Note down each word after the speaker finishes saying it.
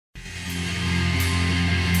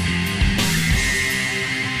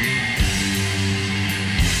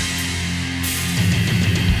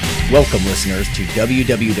Welcome, listeners, to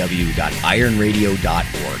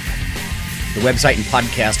www.ironradio.org, the website and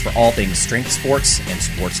podcast for all things strength sports and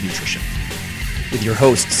sports nutrition. With your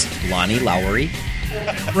hosts, Lonnie Lowry.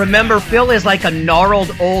 Remember, Phil is like a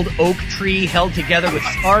gnarled old oak tree held together with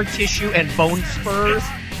scar tissue and bone spurs.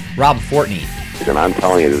 Rob Fortney. And I'm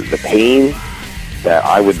telling you, the pain that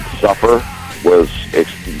I would suffer was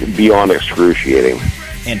beyond excruciating.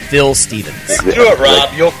 And Phil Stevens. Do it,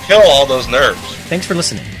 Rob. You'll kill all those nerves. Thanks for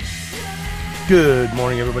listening. Good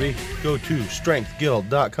morning, everybody. Go to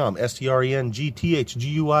strengthguild.com,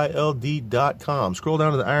 strengthguild.com. Scroll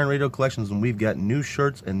down to the Iron Radio collections, and we've got new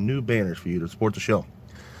shirts and new banners for you to support the show.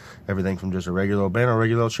 Everything from just a regular banner,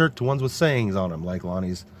 regular shirt, to ones with sayings on them, like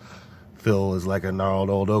Lonnie's Phil is like a gnarled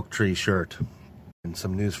old oak tree shirt. And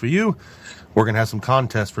some news for you, we're going to have some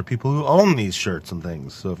contests for people who own these shirts and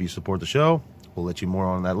things. So if you support the show, we'll let you more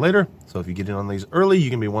on that later. So if you get in on these early, you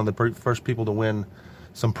can be one of the first people to win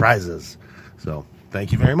some prizes. So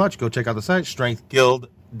thank you very much. Go check out the site,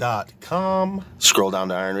 strengthguild.com. Scroll down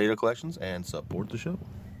to Iron Radio Collections and support the show.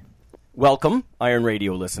 Welcome, Iron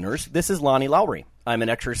Radio listeners. This is Lonnie Lowry. I'm an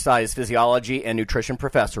exercise physiology and nutrition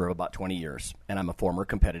professor of about 20 years, and I'm a former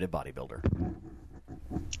competitive bodybuilder.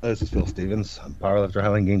 This is Phil Stevens. I'm a powerlifter,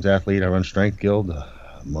 Highland Games athlete. I run Strength Guild,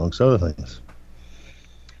 amongst other things.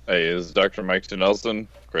 Hey, this is Dr. Mike Nelson,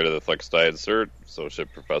 creator of the Flex Diet Cert,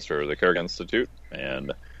 associate professor of the Carrick Institute,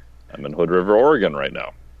 and I'm in Hood River, Oregon right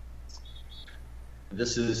now.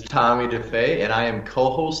 This is Tommy DeFay, and I am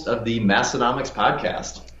co-host of the Massonomics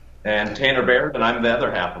podcast. And Tanner Baird, and I'm the other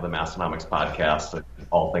half of the Massonomics podcast,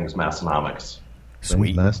 all things Massonomics.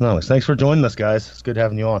 Sweet. Massonomics. Thanks for joining us, guys. It's good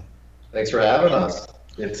having you on. Thanks for having us.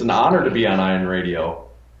 It's an honor to be on Iron Radio.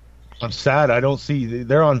 I'm sad I don't see,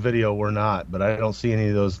 they're on video, we're not, but I don't see any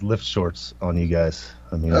of those lift shorts on you guys.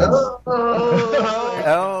 I mean,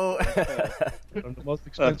 Oh. I'm the most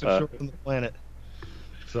expensive short on the planet.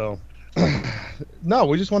 So, no,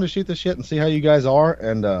 we just want to shoot the shit and see how you guys are.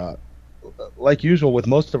 And like usual with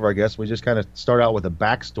most of our guests, we just kind of start out with a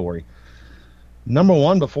backstory. Number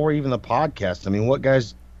one, before even the podcast, I mean, what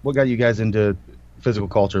got you guys into physical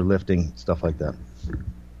culture, lifting, stuff like that?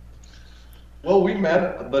 Well,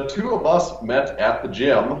 the two of us met at the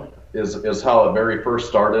gym is how it very first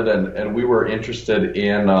started, and we were interested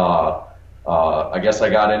in, I guess I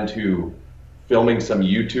got into filming some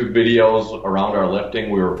YouTube videos around our lifting.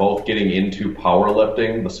 We were both getting into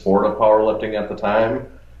powerlifting, the sport of powerlifting at the time,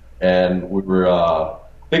 and we were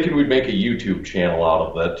thinking we'd make a YouTube channel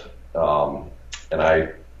out of it. And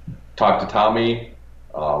I talked to Tommy,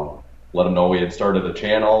 let him know we had started a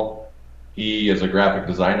channel. He is a graphic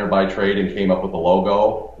designer by trade and came up with the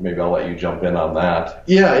logo. Maybe I'll let you jump in on that.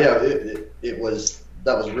 Yeah.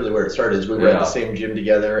 That was really where it started. Is we were at the same gym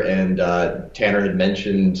together, and Tanner had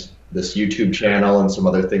mentioned this YouTube channel and some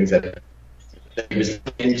other things that he was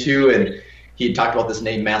into, and he had talked about this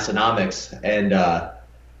name Massonomics, and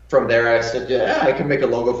from there I said, yeah, I can make a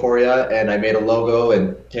logo for you, and I made a logo,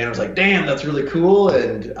 and Tanner was like, damn, that's really cool,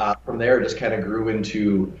 and from there it just kind of grew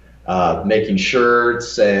into making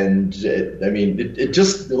shirts, and it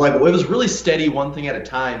just, like, it was really steady, one thing at a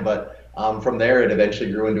time, but from there it eventually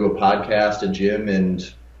grew into a podcast, a gym,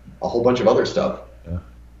 and a whole bunch of other stuff.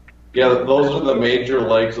 Yeah, those are the major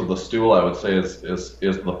legs of the stool, I would say, is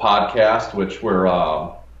the podcast, which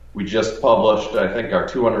we just published, I think, our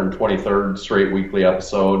 223rd straight weekly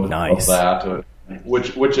episode of that,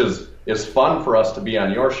 which is fun for us to be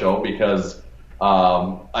on your show, because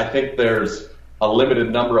I think there's a limited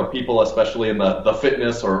number of people, especially in the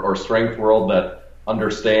fitness or strength world, that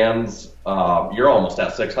understands. You're almost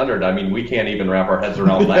at 600. I mean, we can't even wrap our heads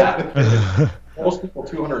around that. Most people,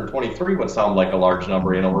 223 would sound like a large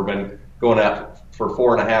number. You know, we've been going at for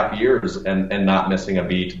 4.5 years and not missing a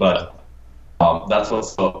beat. But that's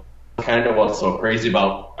what's so crazy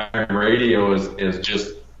about Iron Radio is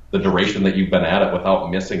just the duration that you've been at it without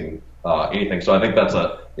missing anything. So I think that's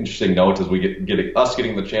a interesting note, as we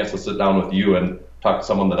getting the chance to sit down with you and talk to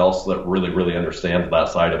someone else that really understands that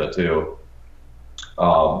side of it too.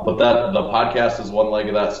 But the podcast is one leg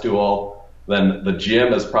of that stool. Then the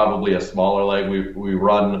gym is probably a smaller leg. We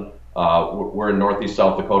run, we're in Northeast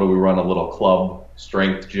South Dakota. We run a little club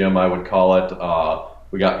strength gym, I would call it.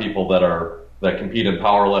 We got people that compete in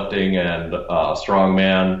powerlifting and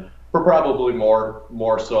strongman. We're probably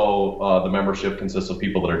more so the membership consists of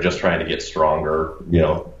people that are just trying to get stronger,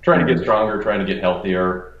 trying to get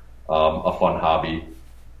healthier, a fun hobby.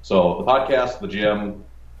 So the podcast, the gym,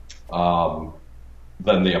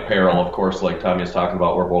 then the apparel, of course, like Tommy was talking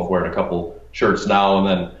about, we're both wearing a couple shirts now, and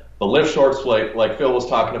then the lift shorts, like Phil was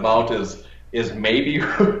talking about, is maybe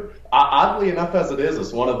oddly enough as it is,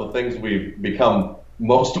 it's one of the things we've become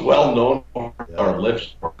most well known for are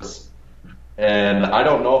lift shorts. And I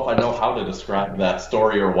don't know if I know how to describe that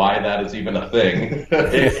story or why that is even a thing.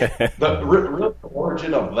 The real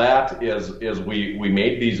origin of that is we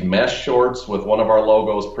made these mesh shorts with one of our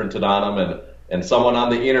logos printed on them, and someone on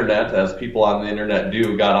the internet, as people on the internet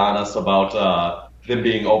do, got on us about them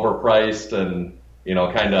being overpriced and, you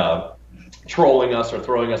know, kind of trolling us or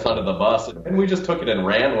throwing us under the bus. And we just took it and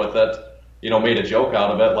ran with it, you know, made a joke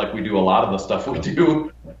out of it like we do a lot of the stuff we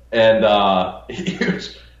do. And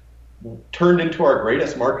it turned into our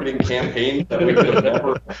greatest marketing campaign that we could have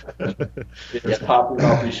ever. It's popping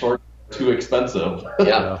off these shorts too expensive.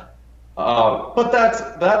 Yeah. But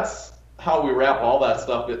that's how we wrap all that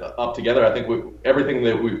stuff up together. I think everything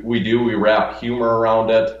that we do, we wrap humor around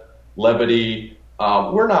it, levity.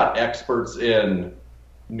 We're not experts in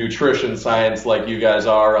nutrition science like you guys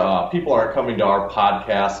are. People aren't coming to our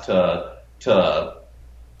podcast to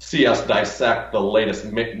see us dissect the latest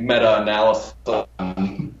meta-analysis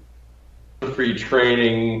on free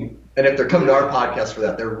training. And if they're coming to our podcast for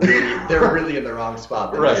that, they're really in the wrong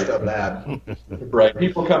spot. They must have that. Right.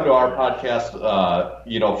 People come to our podcast,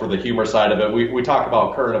 you know, for the humor side of it. We talk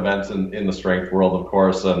about current events in the strength world, of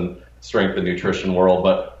course, and strength and nutrition world,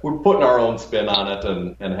 but we're putting our own spin on it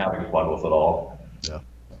and having fun with it all. Yeah.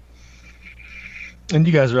 And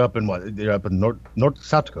you guys are up in what? You're up in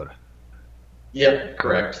South Dakota. Yep,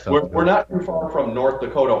 correct. We're not too far from North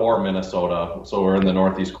Dakota or Minnesota, so we're in the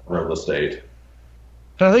northeast corner of the state.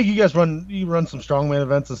 And I think you guys run some strongman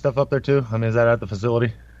events and stuff up there too. I mean, is that at the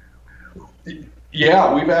facility?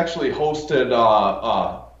 Yeah, we've actually hosted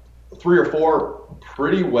 3 or 4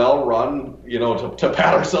 pretty well run, you know, to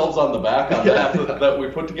pat ourselves on the back on that we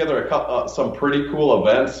put together some pretty cool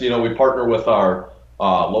events. You know, we partner with our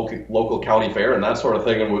local county fair and that sort of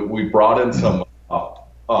thing, and we brought in some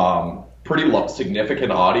pretty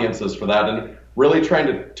significant audiences for that, and really trying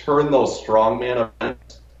to turn those strongman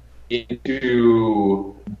events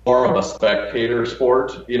into more of a spectator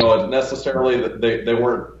sport. You know, necessarily they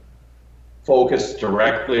weren't focused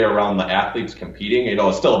directly around the athletes competing. You know,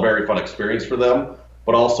 it's still a very fun experience for them,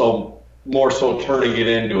 but also more so turning it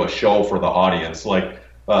into a show for the audience. Like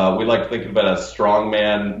we like to think of it as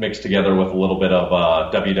strongman mixed together with a little bit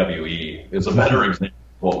of WWE is a better example of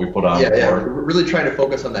what we put on. Yeah, we're really trying to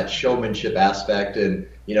focus on that showmanship aspect, and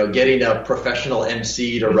you know, getting a professional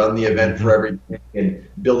MC to run the event for everything, and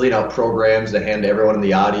building out programs to hand to everyone in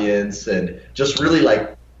the audience, and just really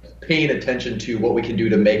like paying attention to what we can do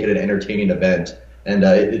to make it an entertaining event. And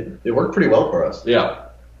it worked pretty well for us. Yeah.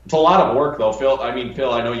 It's a lot of work, though, Phil. I mean,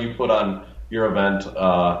 Phil, I know you put on your event,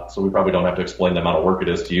 so we probably don't have to explain the amount of work it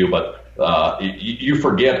is to you, but you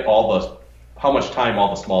forget how much time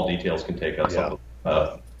all the small details can take on something.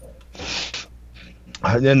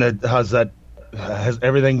 And has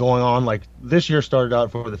everything going on, like this year started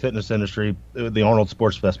out for the fitness industry, the Arnold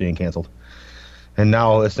Sports Fest being canceled, and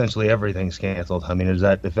now essentially everything's canceled. I mean, has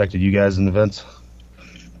that affected you guys in events?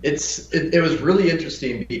 It was really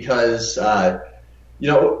interesting because you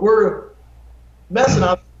know,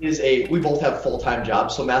 Massonomics we both have full-time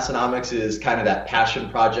jobs, so Massonomics is kind of that passion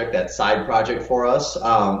project, that side project for us.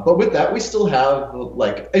 But with that, we still have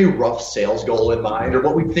like a rough sales goal in mind, or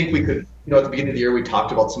what we think we could. You know, at the beginning of the year, we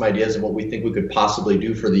talked about some ideas of what we think we could possibly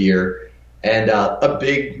do for the year. And a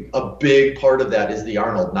big part of that is the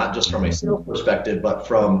Arnold, not just from a sales perspective, but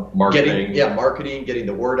from marketing, getting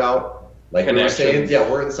the word out. Like we were saying,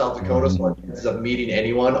 we're in South Dakota, so our chances of meeting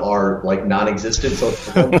anyone are like non-existent. So it's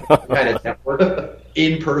kind of network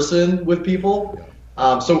in person with people.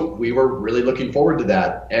 So we were really looking forward to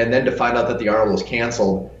that. And then to find out that the Arnold was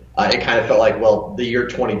canceled, it kind of felt like, well, the year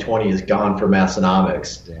 2020 is gone for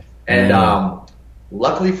Massonomics. Yeah. And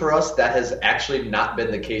luckily for us, that has actually not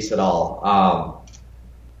been the case at all.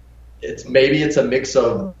 It's a mix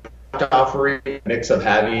of offering, a mix of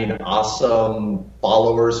having awesome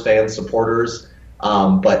followers, fans, supporters,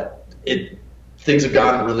 but things have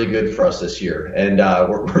gone really good for us this year, and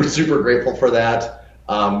we're super grateful for that.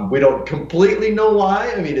 We don't completely know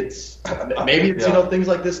why. I mean, maybe it's you know, things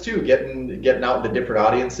like this too, getting out into different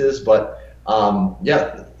audiences, but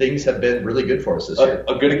things have been really good for us this year.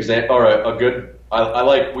 A good example, or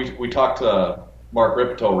we talked to Mark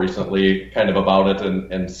Ripito recently kind of about it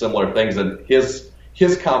and similar things, and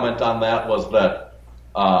his comment on that was that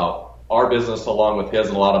our business, along with his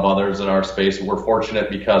and a lot of others in our space, we're fortunate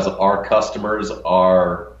because our customers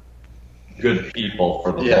are good people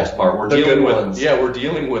for the most part. We're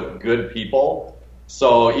dealing with good people.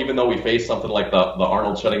 So even though we face something like the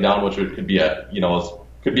Arnold shutting down, which could be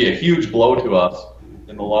a huge blow to us,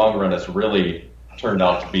 in the long run, it's really turned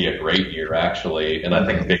out to be a great year, actually. And I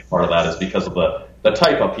think a big part of that is because of the the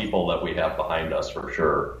type of people that we have behind us for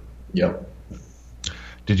sure. Yep.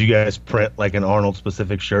 Did you guys print like an Arnold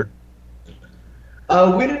specific shirt?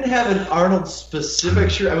 We didn't have an Arnold specific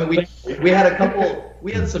shirt. I mean, we had a couple.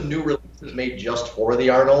 We had some new releases made just for the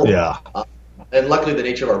Arnold. Yeah. And luckily, the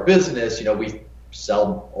nature of our business, we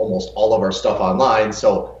sell almost all of our stuff online,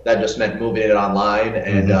 so that just meant moving it online,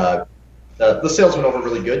 and the sales went over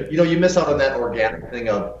really good. You miss out on that organic thing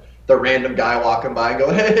of the random guy walking by and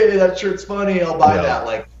go, "Hey, that shirt's funny, I'll buy that."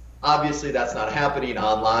 Like, obviously, that's not happening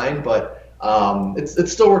online, but it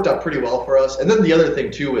still worked out pretty well for us. And then the other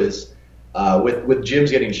thing too is with gyms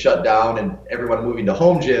getting shut down and everyone moving to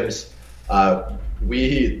home gyms,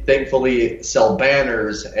 we thankfully sell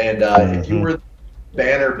banners, and if you were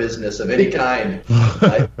banner business of any kind,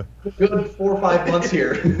 good 4 or 5 months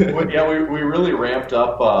here. Yeah, we really ramped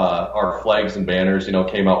up our flags and banners,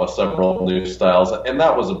 came out with several new styles, and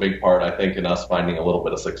that was a big part, I think, in us finding a little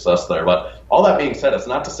bit of success there. But all that being said, it's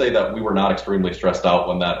not to say that we were not extremely stressed out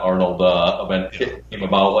when that Arnold event came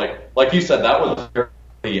about. Like you said, that was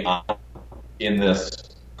very in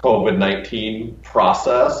this COVID-19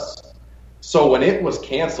 process. So when it was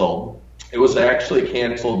canceled, it was actually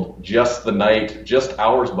canceled just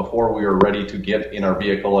hours before we were ready to get in our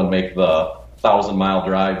vehicle and make the 1,000-mile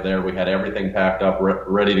drive there. We had everything packed up,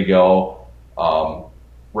 ready to go,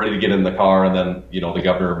 ready to get in the car, and then, the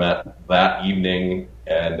governor met that evening,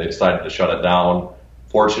 and they decided to shut it down.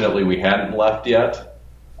 Fortunately, we hadn't left yet.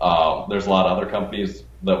 There's a lot of other companies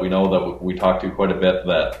that we know that we talked to quite a bit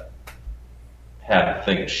that had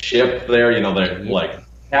things shipped there. They're like,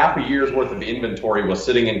 half a year's worth of inventory was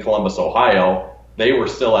sitting in Columbus, Ohio. They were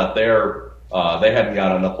still at their, they hadn't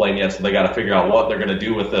got on the plane yet, so they got to figure out what they're going to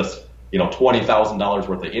do with this, $20,000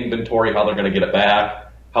 worth of inventory, how they're going to get it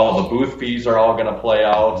back, how the booth fees are all going to play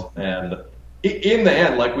out. And in the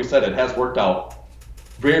end, like we said, it has worked out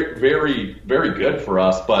very, very, very good for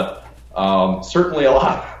us, but certainly a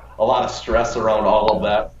lot of stress around all of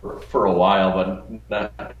that for a while, but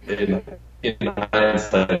in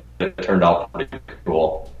hindsight, it turned out pretty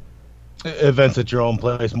cool. Events at your own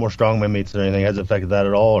place, more strongman meets or anything, has it affected that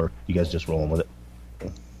at all, or you guys just rolling with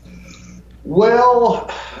it? Well,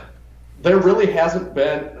 there really hasn't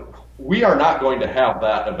been. We are not going to have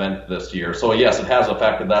that event this year, so yes, it has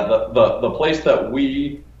affected that. The place that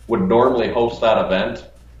we would normally host that event,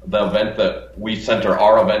 the event that we center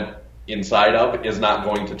our event inside of, is not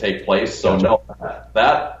going to take place. So no,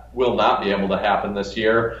 that will not be able to happen this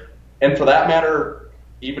year. And for that matter,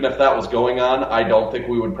 even if that was going on, I don't think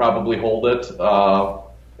we would probably hold it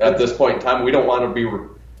at this point in time. We don't want to be,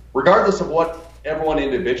 regardless of what everyone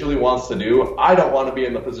individually wants to do, I don't want to be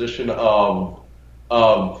in the position of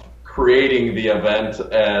creating the event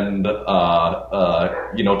and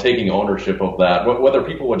taking ownership of that. Whether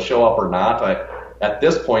people would show up or not, at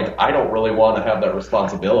this point, I don't really want to have that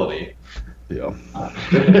responsibility. Yeah.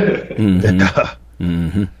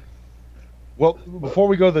 Well, before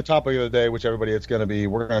we go to the topic of the day, which everybody it's going to be,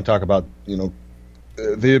 we're going to talk about,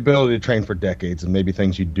 the ability to train for decades and maybe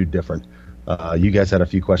things you'd do different. You guys had a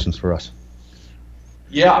few questions for us.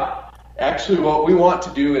 Yeah. Actually, what we want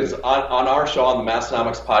to do is on our show, on the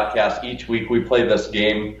Massonomics podcast, each week we play this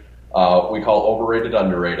game we call Overrated,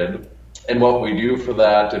 Underrated. And what we do for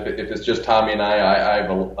that, if it's just Tommy and I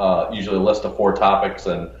have usually a list of 4 topics,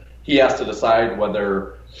 and he has to decide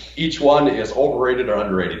whether each one is overrated or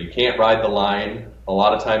underrated. You can't ride the line. A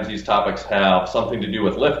lot of times these topics have something to do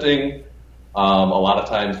with lifting. A lot of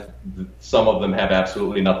times some of them have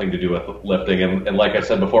absolutely nothing to do with lifting. And like I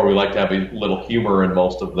said before, we like to have a little humor in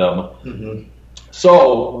most of them. Mm-hmm.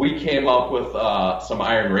 So we came up with some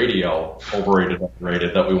Iron Radio, overrated,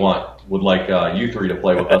 underrated, that we would like you 3 to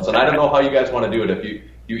play with us. And I don't know how you guys want to do it. If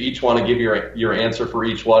you each want to give your answer for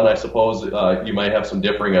each one, I suppose you might have some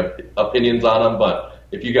differing opinions on them, but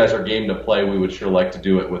if you guys are game to play, we would sure like to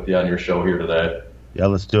do it with you on your show here today. Yeah,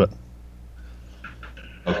 let's do it.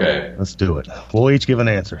 Okay. Let's do it. We'll each give an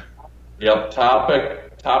answer. Yep.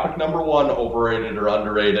 Topic number 1, overrated or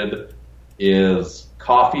underrated, is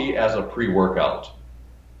coffee as a pre-workout.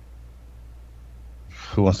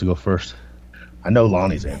 Who wants to go first? I know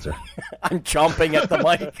Lonnie's answer. I'm chomping at the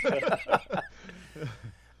mic.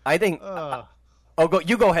 I think.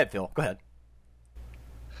 You go ahead, Phil. Go ahead.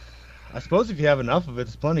 I suppose if you have enough of it,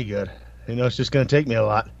 it's plenty good. It's just going to take me a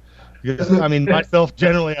lot. Because, myself,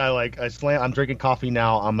 generally, I'm drinking coffee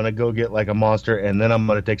now. I'm going to go get like a Monster, and then I'm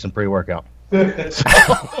going to take some pre-workout. So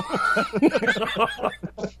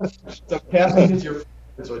caffeine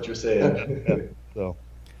is what you're saying. So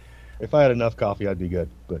if I had enough coffee, I'd be good.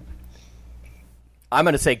 But I'm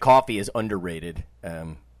going to say coffee is underrated.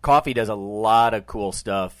 Coffee does a lot of cool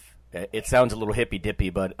stuff It sounds a little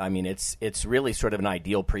hippy-dippy, but, I mean, it's really sort of an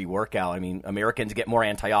ideal pre-workout. I mean, Americans get more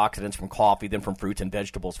antioxidants from coffee than from fruits and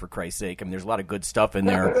vegetables, for Christ's sake. I mean, there's a lot of good stuff in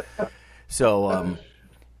there. So,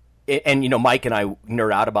 and, Mike and I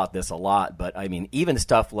nerd out about this a lot, but, I mean, even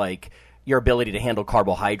stuff like your ability to handle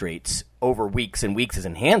carbohydrates over weeks and weeks is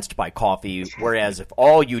enhanced by coffee, whereas if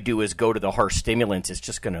all you do is go to the harsh stimulants, it's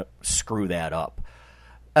just going to screw that up.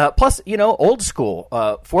 Plus, old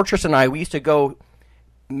school. Fortress and I, we used to go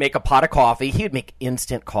make a pot of coffee. He would make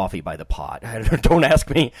instant coffee by the pot. Don't ask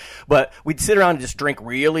me. But we'd sit around and just drink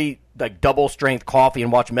really like double-strength coffee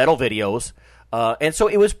and watch metal videos. And so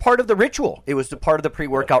it was part of the ritual. It was the part of the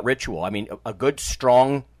pre-workout ritual. I mean, a good,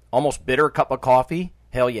 strong, almost bitter cup of coffee,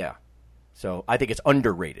 hell yeah. So I think it's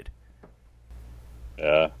underrated.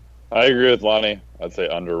 Yeah, I agree with Lonnie. I'd say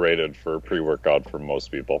underrated for pre-workout for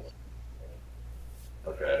most people.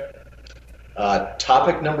 Okay.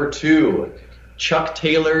 Topic number 2, Chuck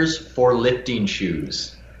Taylors for lifting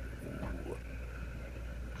shoes.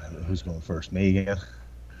 Who's going first? Me again?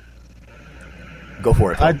 Go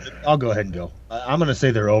for it. I'll go ahead and go. I'm going to say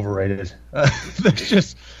they're overrated. They're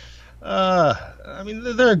just... I mean,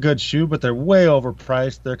 they're a good shoe, but they're way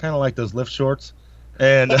overpriced. They're kind of like those lift shorts.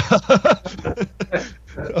 And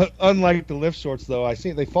unlike the lift shorts, though, I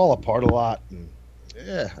see they fall apart a lot. And,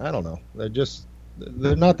 yeah, I don't know.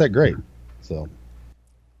 They're not that great. So,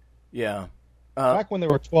 yeah. Back when they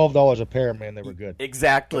were $12 a pair, man, they were good.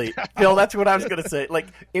 Exactly. Phil, that's what I was going to say. Like,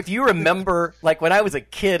 if you remember, like, when I was a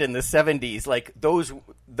kid in the 70s, like, those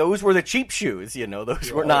were the cheap shoes,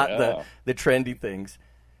 Those were not the trendy things.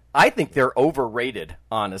 I think they're overrated,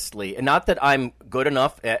 honestly. And not that I'm good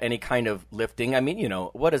enough at any kind of lifting. I mean,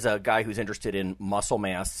 what is a guy who's interested in muscle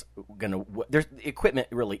mass going to – the equipment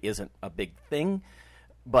really isn't a big thing.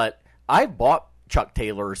 But I bought Chuck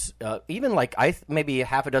Taylors, even like maybe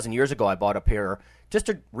half a dozen years ago I bought a pair just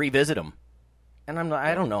to revisit them. And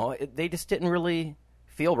I don't know. They just didn't really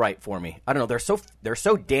feel right for me. I don't know. They're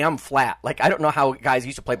so damn flat. Like, I don't know how guys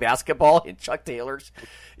used to play basketball in Chuck Taylors,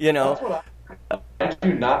 That's what I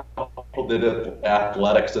do not know people did it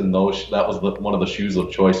athletics in those. That was one of the shoes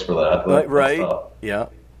of choice for that. Right. Yeah.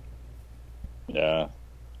 Yeah.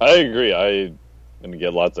 I agree. I'm going to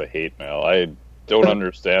get lots of hate mail. I don't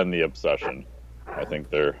understand the obsession. I think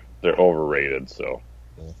they're overrated, so.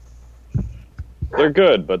 They're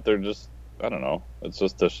good, but they're just, I don't know. It's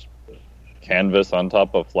just a canvas on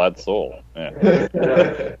top of flat sole.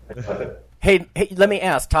 Yeah. Hey, let me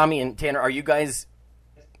ask, Tommy and Tanner, are you guys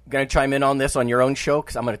going to chime in on this on your own show?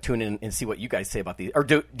 Because I'm going to tune in and see what you guys say about these. Or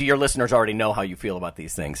do your listeners already know how you feel about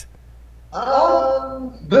these things?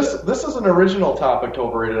 This is an original topic to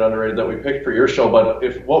overrated, underrated that we picked for your show. But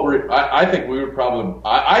I think we would probably,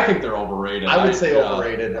 I think they're overrated. I would say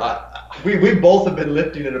overrated. We both have been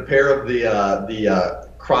lifting in a pair of the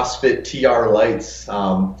CrossFit TR lights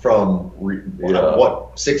from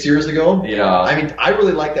 6 years ago. Yeah. I mean, I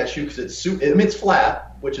really like that shoe because it's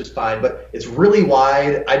flat, which is fine, but it's really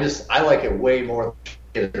wide. I like it way more,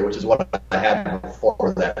 which is what I had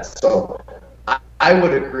before that. So I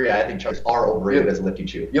would agree. I think Chucks are overrated as a lifting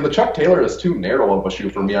shoe. Yeah, the Chuck Taylor is too narrow of a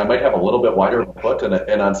shoe for me. I might have a little bit wider of a foot,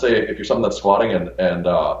 and I'd say if you're someone that's squatting and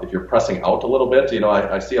if you're pressing out a little bit,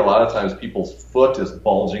 I see a lot of times people's foot is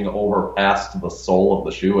bulging over past the sole of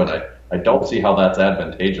the shoe, and I don't see how that's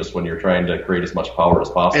advantageous when you're trying to create as much power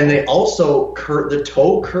as possible. And they also the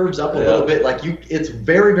toe curves up a little bit. Like it's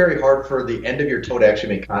very, very hard for the end of your toe to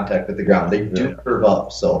actually make contact with the ground. They do curve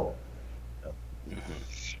up, so.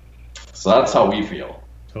 So that's how we feel.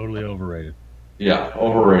 Totally overrated. Yeah,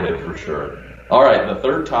 overrated for sure. All right, the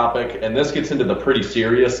third topic, and this gets into the pretty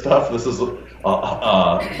serious stuff. This is more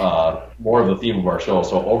of the theme of our show.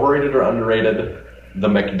 So overrated or underrated, the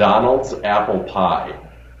McDonald's apple pie.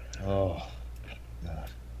 Oh, God.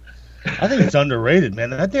 I think it's underrated,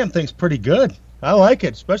 man. That damn thing's pretty good. I like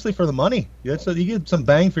it, especially for the money. You get some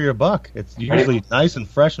bang for your buck. It's usually nice and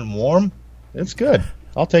fresh and warm. It's good.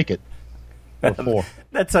 I'll take it.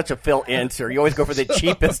 That's such a Phil answer. You always go for the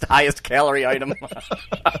cheapest, highest calorie item.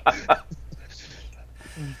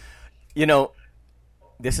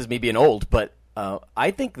 This is me being old, but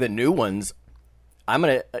I think the new ones, I'm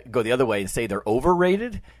going to go the other way and say they're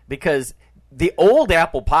overrated because the old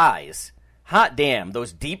apple pies, hot damn,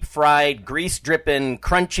 those deep-fried, grease-dripping,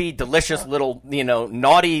 crunchy, delicious little,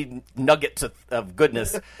 naughty nuggets of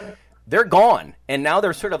goodness, they're gone. And now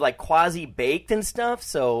they're sort of like quasi-baked and stuff,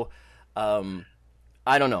 so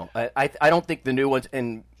I don't know. I don't think the new ones,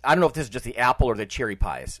 and I don't know if this is just the apple or the cherry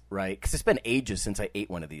pies, right? Because it's been ages since I ate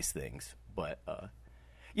one of these things. But,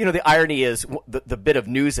 the irony is the bit of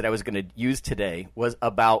news that I was going to use today was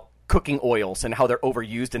about cooking oils and how they're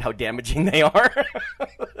overused and how damaging they are.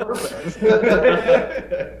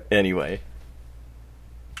 Anyway.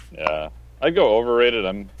 Yeah. I go overrated.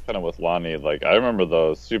 I'm kind of with Lonnie. Like, I remember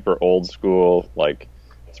the super old school, like,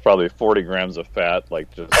 it's probably 40 grams of fat, like,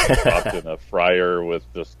 just popped in a fryer with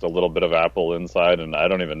just a little bit of apple inside, and I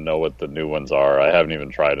don't even know what the new ones are. I haven't even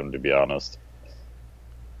tried them, to be honest.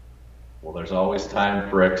 Well, there's always time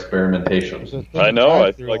for experimentation. I know.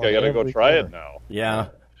 I feel like I got to go try it now. Yeah.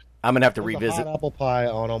 I'm going to have to There's revisit. a hot apple pie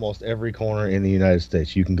on almost every corner in the United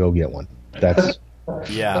States. You can go get one. That's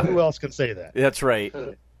Yeah. Who else can say that? That's right.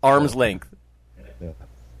 Arm's length. Yeah.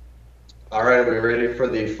 All right, are we ready for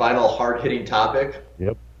the final hard-hitting topic?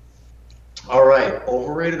 Yep. All right,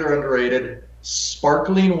 overrated or underrated?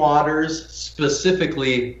 Sparkling waters,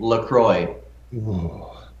 specifically LaCroix.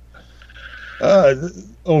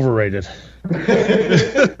 Overrated.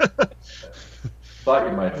 Thought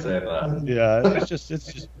you might say that. Yeah, it's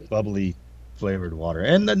just bubbly flavored water.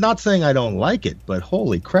 And not saying I don't like it, but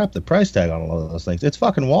holy crap, the price tag on all of those things. It's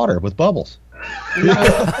fucking water with bubbles.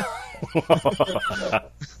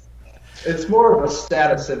 It's more of a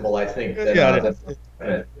status symbol, I think.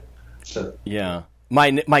 Yeah.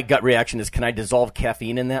 My gut reaction is, can I dissolve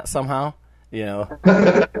caffeine in that somehow? You know.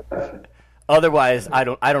 Otherwise, I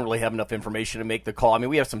don't really have enough information to make the call. I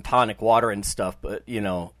mean, we have some tonic water and stuff, but you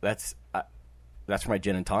know, that's for my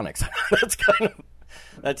gin and tonics.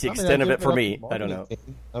 That's the extent of it for me. I don't know.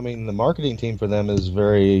 I mean, the marketing team for them is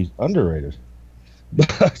very underrated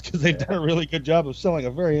because they've done a really good job of selling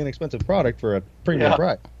a very inexpensive product for a premium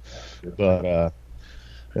price. But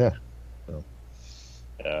yeah. So.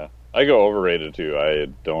 Yeah, I go overrated too. I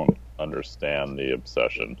don't understand the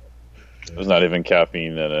obsession. There's not even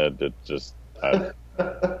caffeine in it. It just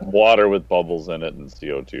water with bubbles in it and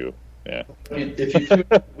CO2. Yeah. If you tune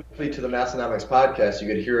in weekly to the Massonomics podcast, you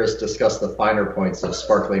could hear us discuss the finer points of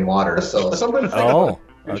sparkling water. So something to think about.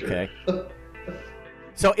 Okay.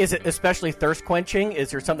 So is it especially thirst quenching? Is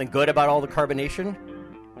there something good about all the carbonation?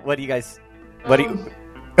 What do you guys?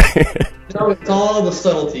 No, it's all the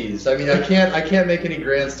subtleties. I mean, I can't make any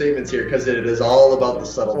grand statements here because it is all about the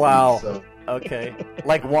subtleties. Wow. So. Okay.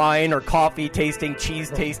 Like wine or coffee tasting, cheese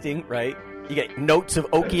tasting, right? You get notes of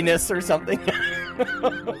oakiness or something.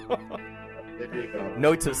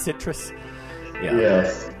 Notes of citrus. Yeah.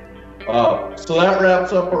 Yes. So that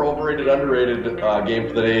wraps up our overrated, underrated game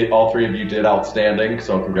for the day. All three of you did outstanding,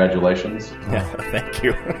 so congratulations. Yeah, thank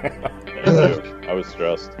you. I was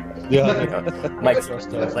stressed. Yeah. Mike's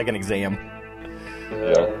like an exam.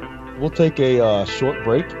 Yeah. We'll take a short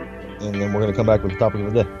break, and then we're going to come back with the topic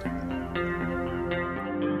of the day.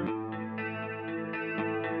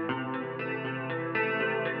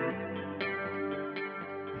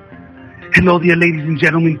 Hello there, ladies and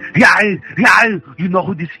gentlemen. Yeah, you know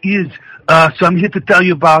who this is. So I'm here to tell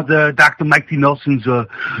you about Dr. Mike T. Nelson's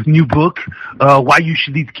new book, Why You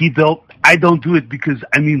Should Eat Keto. I don't do it because,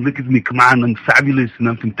 I mean, look at me. Come on, I'm fabulous and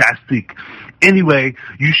I'm fantastic. Anyway,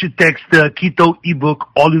 you should text the Keto ebook,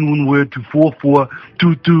 all in one word, to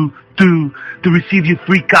 44222 to receive your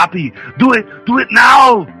free copy. Do it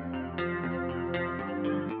now!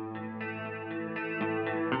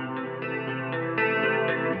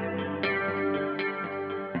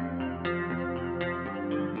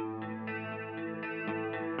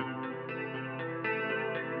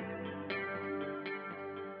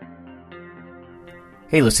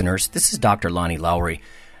 Hey listeners, this is Dr. Lonnie Lowry.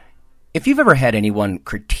 If you've ever had anyone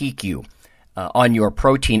critique you on your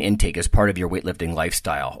protein intake as part of your weightlifting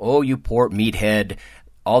lifestyle, oh, you poor meathead,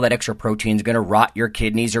 all that extra protein is going to rot your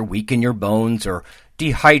kidneys or weaken your bones or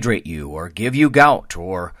dehydrate you or give you gout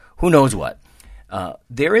or who knows what.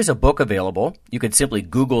 There is a book available. You could simply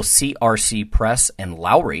Google CRC Press and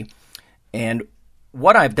Lowry. And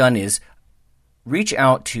what I've done is reach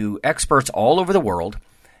out to experts all over the world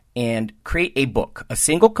and create a book, a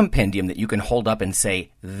single compendium that you can hold up and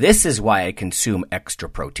say, this is why I consume extra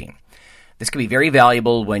protein. This can be very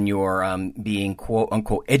valuable when you're being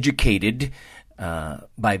quote-unquote educated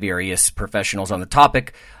by various professionals on the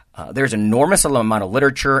topic. There's an enormous amount of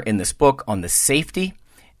literature in this book on the safety,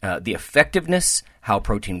 the effectiveness, how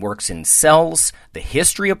protein works in cells, the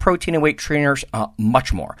history of protein and weight trainers,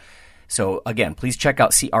 much more. So again, please check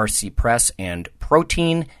out CRC Press and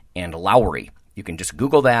Protein and Lowry. You can just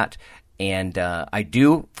Google that, and I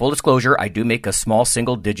do, full disclosure, I do make a small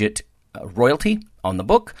single-digit royalty on the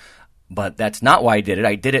book, but that's not why I did it.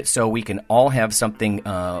 I did it so we can all have something,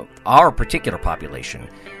 our particular population,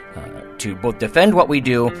 to both defend what we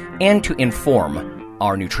do and to inform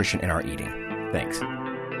our nutrition and our eating. Thanks.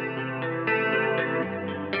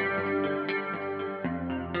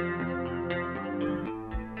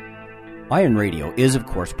 Iron Radio is, of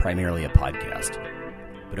course, primarily a podcast.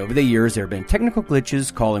 But over the years, there have been technical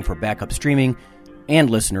glitches calling for backup streaming and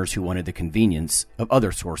listeners who wanted the convenience of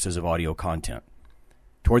other sources of audio content.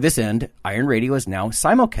 Toward this end, Iron Radio is now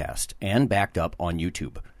simulcast and backed up on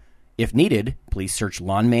YouTube. If needed, please search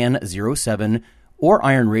Lawnman07 or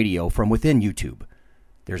Iron Radio from within YouTube.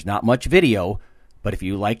 There's not much video, but if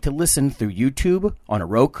you like to listen through YouTube on a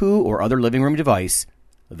Roku or other living room device,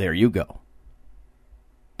 there you go.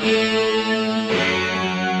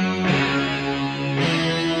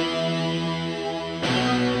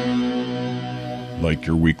 Like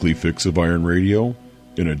your weekly fix of Iron Radio?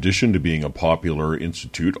 In addition to being a popular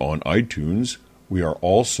institute on iTunes, we are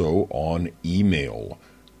also on email.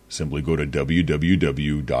 Simply go to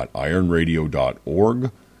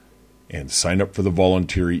www.ironradio.org and sign up for the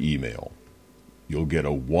voluntary email. You'll get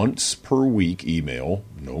a once per week email,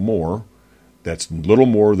 no more. That's little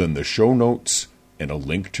more than the show notes and a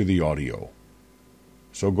link to the audio.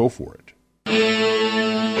 So go for it.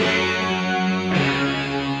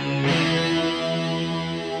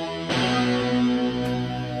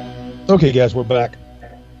 Okay, guys, we're back.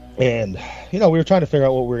 And, we were trying to figure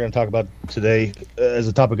out what we were going to talk about today as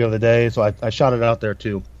a topic of the day, so I shot it out there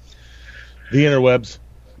to the interwebs.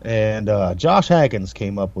 And Josh Haggins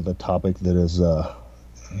came up with a topic that is,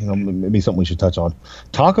 maybe something we should touch on.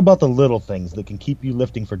 Talk about the little things that can keep you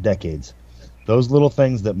lifting for decades. Those little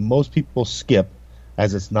things that most people skip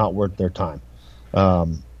as it's not worth their time.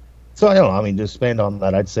 So, I don't know, just expand on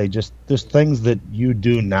that. I'd say just things that you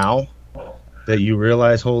do now that you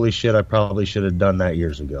realize, holy shit, I probably should have done that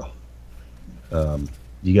years ago.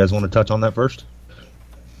 You guys want to touch on that first?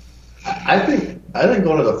 I think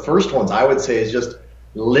one of the first ones I would say is just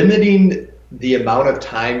limiting the amount of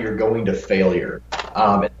time you're going to failure.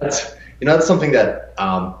 That's something that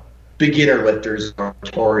beginner lifters are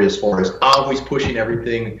notorious for, is always pushing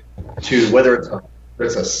everything to whether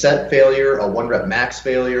it's a set failure, a 1-rep max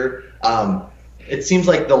failure. It seems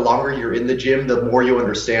like the longer you're in the gym, the more you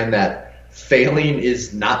understand that failing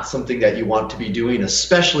is not something that you want to be doing,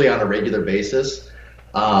 especially on a regular basis.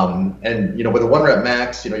 And with a 1-rep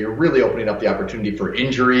max, you're really opening up the opportunity for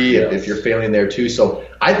injury if you're failing there too. So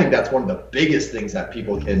I think that's one of the biggest things that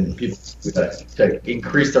people to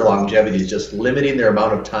increase their longevity, is just limiting their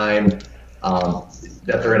amount of time that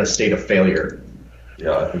they're in a state of failure.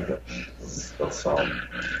 Yeah, I think that's sound.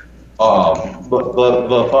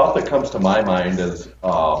 The thought that comes to my mind is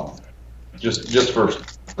just for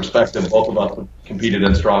perspective, both of us have competed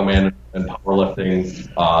in strongman and powerlifting.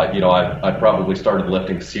 I probably started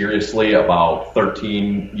lifting seriously about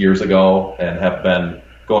 13 years ago and have been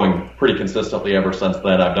going pretty consistently ever since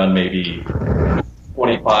then. I've done maybe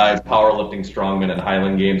 25 powerlifting, strongman, and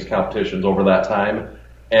Highland Games competitions over that time.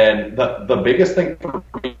 And the biggest thing for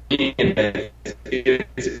me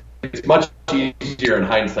is it's much easier in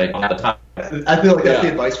hindsight at the time. I feel like that's the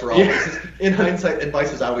advice for all. Yeah. In hindsight,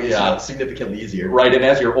 advice is always significantly easier. Right, and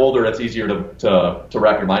as you're older, it's easier to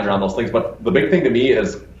wrap your mind around those things. But the big thing to me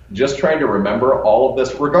is just trying to remember all of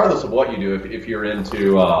this, regardless of what you do. If you're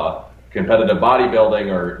into competitive bodybuilding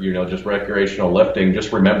or just recreational lifting,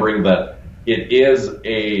 just remembering that it is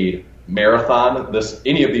a marathon.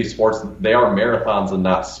 Any of these sports, they are marathons and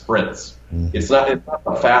not sprints. It's not the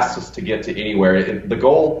fastest to get to anywhere. The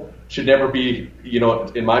goal should never be,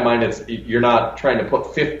 in my mind, you're not trying to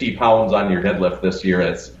put 50 pounds on your deadlift this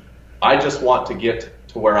year. I just want to get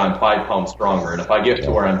to where I'm 5 pounds stronger. And if I get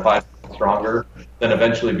to where I'm 5 pounds stronger, then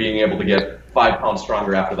eventually being able to get 5 pounds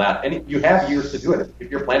stronger after that. And you have years to do it. If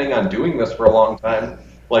you're planning on doing this for a long time,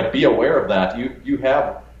 be aware of that. You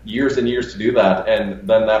have years and years to do that. And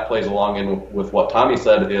then that plays along in with what Tommy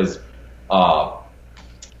said is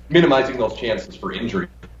minimizing those chances for injury,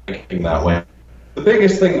 thinking that way. The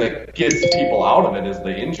biggest thing that gets people out of it is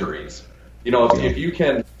the injuries. If you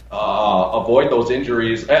can avoid those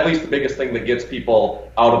injuries, at least the biggest thing that gets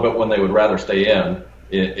people out of it when they would rather stay in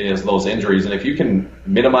is those injuries. And if you can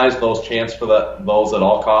minimize those chances for those at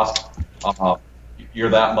all costs, you're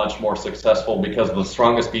that much more successful, because the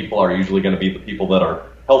strongest people are usually going to be the people that are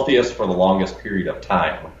healthiest for the longest period of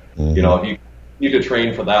time. If you need to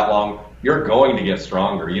train for that long, you're going to get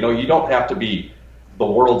stronger. You don't have to be the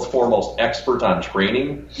world's foremost expert on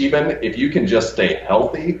training. Even if you can just stay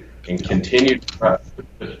healthy and continue to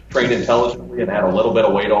train intelligently and add a little bit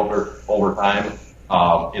of weight over time,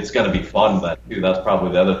 it's going to be fun then too. That's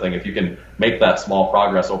probably the other thing. If you can make that small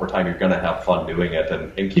progress over time, you're going to have fun doing it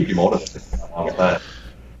and keep you motivated for a long time.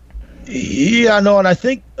 Yeah, no, and I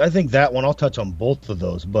think that one, I'll touch on both of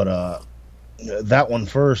those, but that one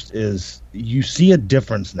first is you see a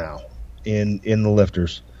difference now in the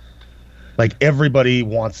lifters. Like, everybody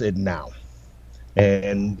wants it now.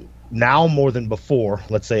 And now more than before,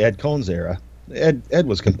 let's say Ed Cohn's era, Ed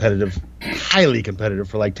was competitive, highly competitive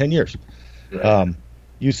for like 10 years. Right.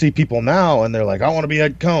 You see people now, and they're like, I want to be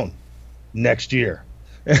Ed Cohn next year.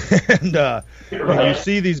 And when you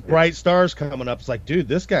see these bright stars coming up, it's like, dude,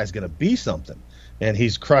 this guy's going to be something. And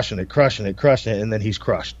he's crushing it, and then he's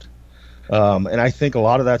crushed. And I think a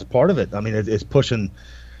lot of that's part of it. I mean, it's pushing.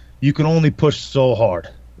 You can only push so hard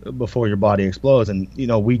before your body explodes. And,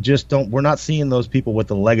 we're not seeing those people with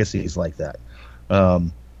the legacies like that.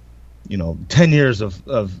 10 years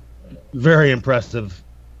of very impressive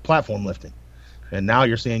platform lifting. And now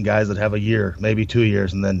you're seeing guys that have a year, maybe 2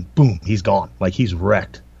 years, and then boom, he's gone. Like he's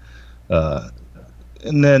wrecked. And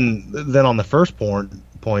then on the first point,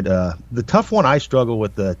 the tough one I struggle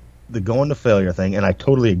with the going to failure thing, and I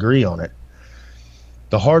totally agree on it.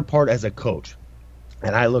 The hard part as a coach,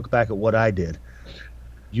 and I look back at what I did,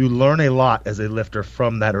 you learn a lot as a lifter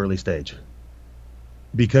from that early stage.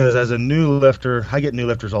 Because as a new lifter, I get new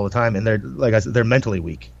lifters all the time, and they're, like I said, they're mentally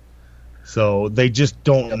weak. So they just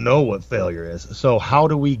don't know what failure is. So how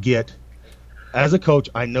do we get, as a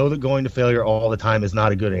coach, I know that going to failure all the time is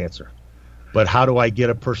not a good answer. But how do I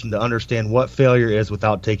get a person to understand what failure is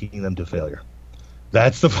without taking them to failure?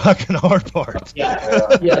 That's the fucking hard part.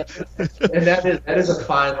 Yeah. And that is a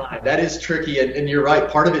fine line. That is tricky, and you're right.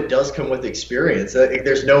 Part of it does come with experience.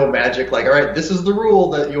 There's no magic like, all right, this is the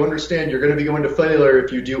rule that you understand. You're going to be going to failure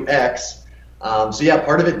if you do X.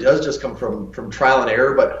 Part of it does just come from trial and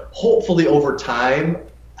error, but hopefully over time,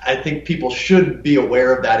 I think people should be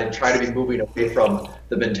aware of that and try to be moving away from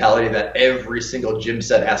the mentality that every single gym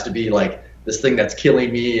set has to be like this thing that's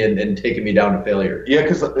killing me and taking me down to failure. Yeah,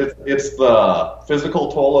 because it's the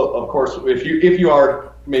physical toll, of course. If you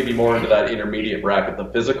are maybe more into that intermediate bracket, the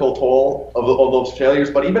physical toll of those failures,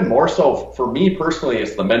 but even more so for me personally,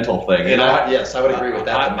 it's the mental thing. And I would agree with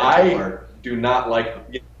that. I do not like.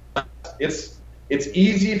 It's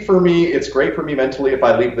easy for me. It's great for me mentally if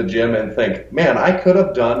I leave the gym and think, man, I could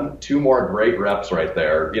have done 2 more great reps right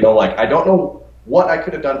there. I don't know what I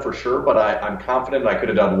could have done for sure, but I'm confident I could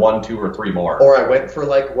have done 1, 2, or 3 more. Or I went for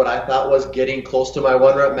like what I thought was getting close to my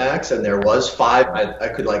 1 rep max, and there was 5. I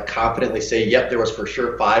could like confidently say, yep, there was for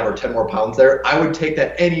sure 5 or 10 more pounds there. I would take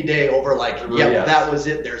that any day over like, yep, That was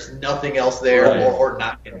it. There's nothing else there, right. or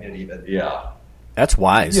not getting it even. Yeah. That's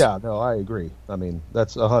wise. Yeah, no, I agree. I mean,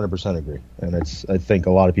 that's 100% agree. And I think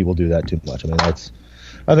a lot of people do that too much. I mean, I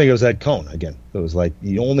think it was Ed Cohn again. It was like,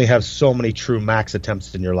 you only have so many true max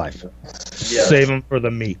attempts in your life. Yes. Save them for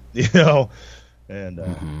the meat, And,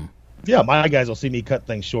 my guys will see me cut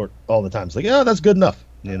things short all the time. It's like, that's good enough.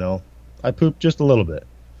 I pooped just a little bit.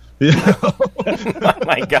 Oh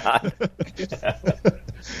my God.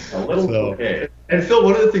 A little okay. And Phil,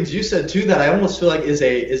 one of the things you said too that I almost feel like is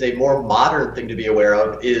a more modern thing to be aware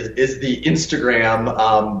of is the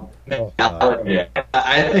Instagram mentality.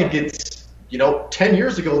 I think it's 10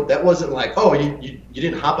 years ago that wasn't like, oh, you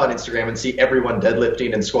didn't hop on Instagram and see everyone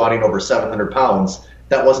deadlifting and squatting over 700 pounds.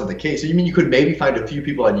 That wasn't the case. You mean you could maybe find a few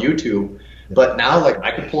people on YouTube, but now like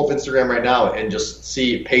I could pull up Instagram right now and just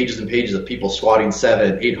see pages and pages of people squatting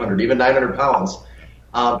 700, 800, even 900 pounds.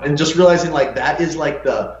 And just realizing like that is like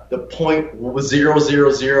the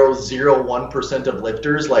 0.00001% of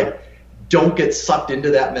lifters like don't get sucked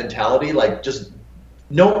into that mentality. Like just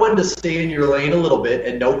know when to stay in your lane a little bit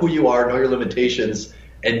and know who you are, know your limitations,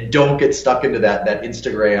 and don't get stuck into that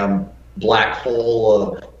Instagram black hole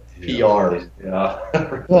of PR. Yeah.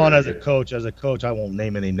 Well, and as a coach, I won't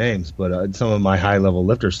name any names, but some of my high level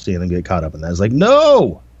lifters see them get caught up in that. It's like,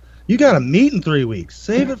 no. You got to meet in 3 weeks.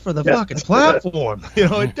 Save it for the fucking platform.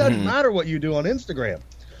 It doesn't matter what you do on Instagram.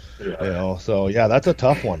 So that's a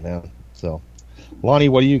tough one, man. So, Lonnie,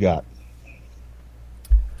 what do you got?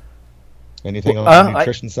 Anything on the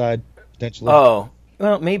nutrition side potentially? Oh,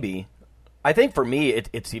 well, maybe. I think for me,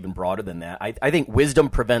 it's even broader than that. I think wisdom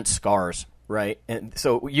prevents scars, right? And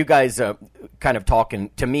so you guys kind of talking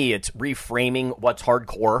to me. It's reframing what's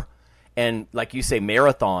hardcore. And like you say,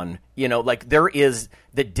 marathon, like there is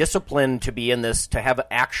the discipline to be in this, to have an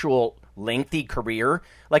actual lengthy career.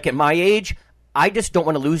 Like at my age, I just don't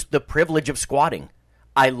want to lose the privilege of squatting.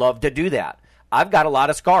 I love to do that. I've got a lot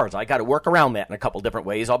of scars. I got to work around that in a couple different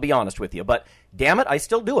ways, I'll be honest with you. But damn it, I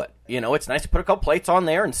still do it. It's nice to put a couple plates on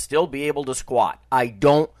there and still be able to squat. I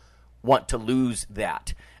don't want to lose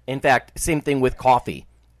that. In fact, same thing with coffee.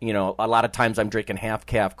 A lot of times I'm drinking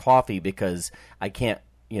half-calf coffee because I can't,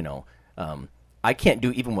 I can't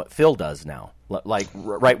do even what Phil does now,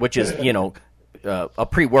 which is, a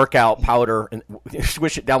pre-workout powder and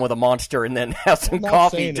swish it down with a Monster and then have some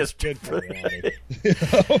coffee.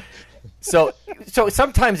 So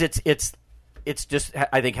sometimes it's just,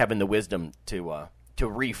 I think, having the wisdom to to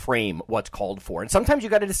reframe what's called for. And sometimes you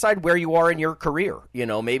got to decide where you are in your career. You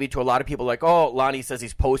know, maybe to a lot of people like, oh, Lonnie says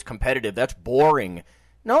he's post-competitive. That's boring.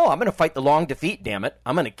 No, I'm going to fight the long defeat, damn it.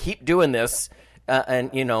 I'm going to keep doing this.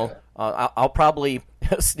 And, you know, I'll probably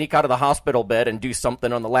sneak out of the hospital bed and do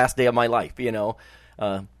something on the last day of my life, you know.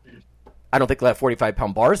 I don't think they'll have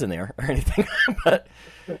 45-pound bars in there or anything.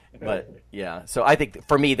 but yeah. So I think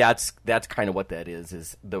for me that's kind of what that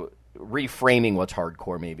is the reframing what's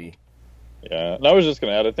hardcore maybe. Yeah, and I was just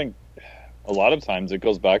going to add, I think a lot of times it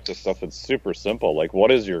goes back to stuff that's super simple, like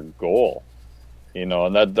what is your goal? You know,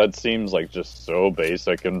 and that seems like just so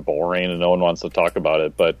basic and boring and no one wants to talk about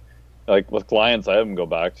it. But like with clients, I have them go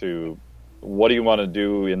back to what do you want to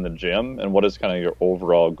do in the gym and what is kind of your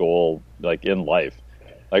overall goal like in life?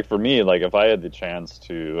 Like for me, like if I had the chance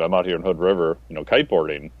to, I'm out here in Hood River, you know,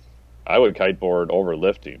 kiteboarding, I would kiteboard over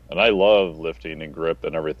lifting. And I love lifting and grip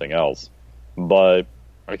and everything else. But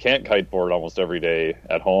I can't kiteboard almost every day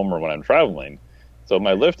at home or when I'm traveling. So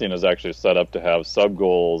my lifting is actually set up to have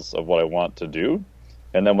sub-goals of what I want to do.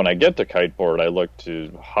 And then when I get to kiteboard, I look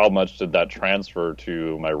to how much did that transfer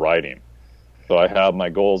to my riding. So I have my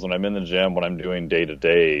goals when I'm in the gym, what I'm doing day to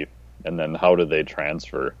day, and then how do they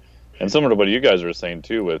transfer. And similar to what you guys were saying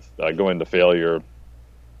too with going to failure,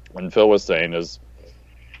 and Phil was saying is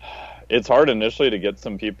it's hard initially to get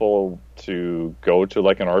some people to go to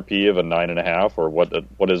like an RP of a 9.5 or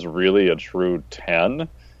what is really a true 10.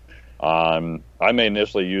 I may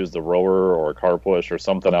initially use the rower or car push or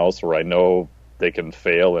something else where I know they can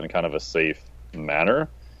fail in kind of a safe manner.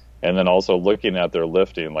 And then also looking at their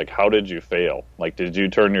lifting, like how did you fail? Like did you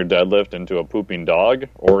turn your deadlift into a pooping dog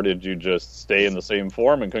or did you just stay in the same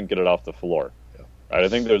form and couldn't get it off the floor? Yeah. Right? I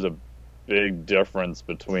think there's a big difference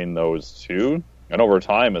between those two. And over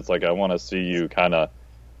time, it's like I want to see you kind of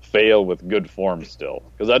fail with good form still.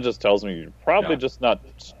 Because that just tells me you're probably just not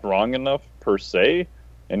strong enough per se,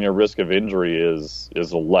 and your risk of injury is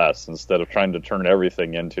less instead of trying to turn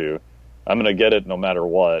everything into I'm going to get it no matter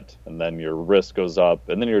what, and then your risk goes up,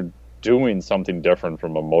 and then you're doing something different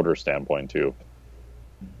from a motor standpoint too.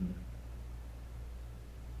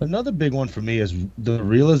 Another big one for me is the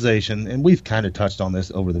realization, and we've kind of touched on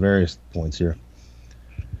this over the various points here,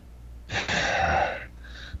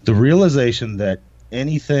 the realization that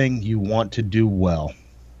anything you want to do well,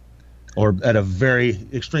 or at a very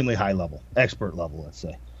extremely high level, expert level, let's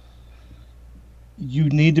say, you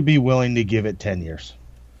need to be willing to give it 10 years.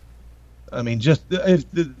 I mean, just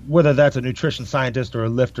whether that's a nutrition scientist or a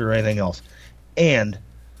lifter or anything else. And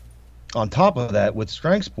on top of that, with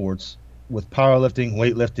strength sports, with powerlifting,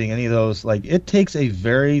 weightlifting, any of those, like it takes a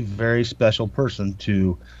very, very special person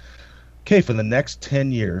to, okay, for the next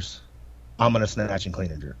 10 years, I'm going to snatch and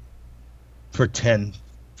clean and jerk for 10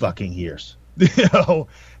 fucking years. You know,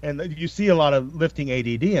 and you see a lot of lifting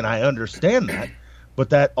ADD, and I understand that.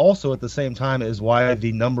 But that also at the same time is why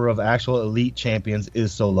the number of actual elite champions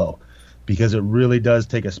is so low. Because it really does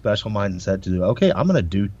take a special mindset to do, okay, I'm going to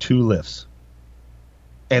do 2 lifts.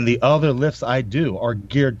 And the other lifts I do are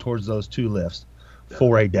geared towards those 2 lifts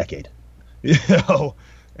for a decade. You know,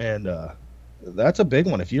 and that's a big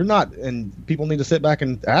one. If you're not, and people need to sit back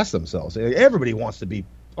and ask themselves, everybody wants to be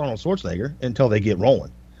Arnold Schwarzenegger until they get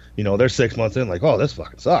rolling. You know, they're 6 months in like, oh, this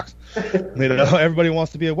fucking sucks. You know, everybody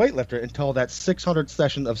wants to be a weightlifter until that 600th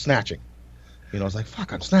session of snatching. You know, it's like,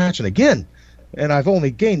 fuck, I'm snatching again. And I've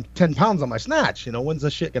only gained 10 pounds on my snatch. You know, when's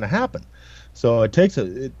this shit going to happen? So it takes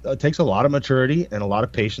a lot of maturity and a lot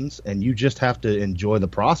of patience, and you just have to enjoy the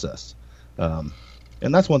process. And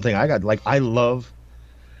that's one thing I got. Like, I love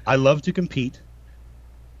to compete,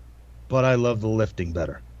 but I love the lifting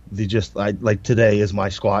better. Like today is my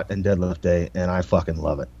squat and deadlift day, and I fucking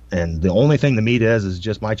love it. And the only thing the meet is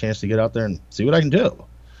just my chance to get out there and see what I can do.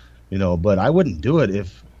 You know, but I wouldn't do it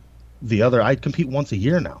if I'd compete once a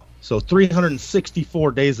year now. So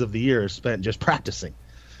 364 days of the year is spent just practicing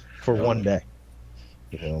for one day.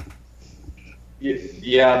 You know.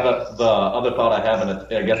 Yeah, the other thought I have,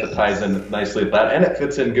 and I guess it ties in nicely with that, and it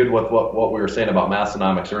fits in good with what we were saying about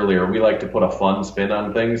Massonomics earlier. We like to put a fun spin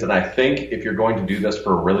on things, and I think if you're going to do this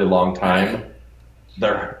for a really long time,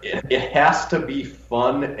 it has to be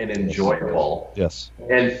fun and enjoyable. Yes.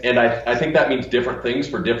 And I think that means different things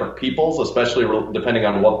for different peoples, especially depending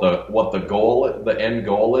on what the end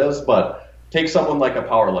goal is. But take someone like a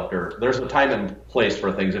powerlifter. There's a time and place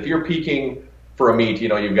for things. If you're peaking for a meet, you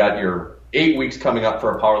know, you've got your 8 weeks coming up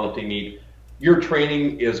for a powerlifting meet, your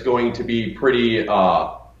training is going to be pretty,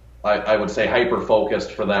 I would say,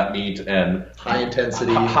 hyper-focused for that meet and high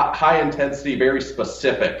intensity. High intensity, very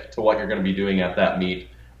specific to what you're going to be doing at that meet.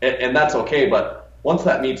 And that's okay, but once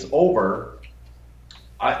that meet's over,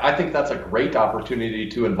 I think that's a great opportunity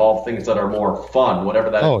to involve things that are more fun, whatever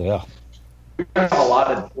that. Oh yeah. We have a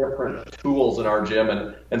lot of different tools in our gym,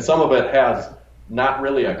 and some of it has not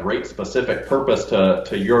really a great specific purpose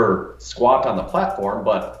to your squat on the platform,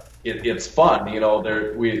 but it's fun.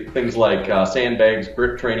 Things like sandbags,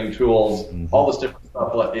 grip training tools, all this different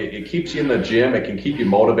stuff. It keeps you in the gym. It can keep you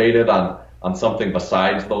motivated on something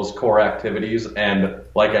besides those core activities. And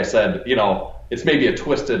like I said, it's maybe a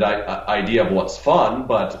twisted idea of what's fun,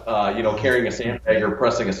 but carrying a sandbag or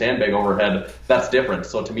pressing a sandbag overhead, that's different.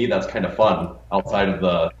 So to me, that's kind of fun outside of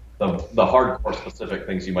the hardcore specific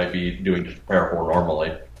things you might be doing to prepare for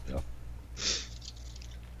normally. Yeah.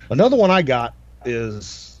 Another one I got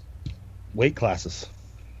is weight classes.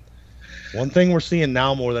 One thing we're seeing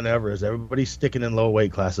now more than ever is everybody's sticking in low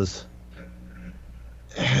weight classes.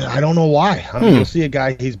 And I don't know why. I mean, you'll see a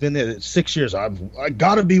guy, he's been there 6 years. I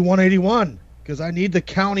got to be 181 because I need the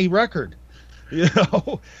county record.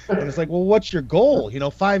 And it's like, well, what's your goal?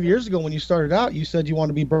 5 years ago when you started out, you said you want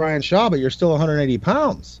to be Brian Shaw, but you're still 180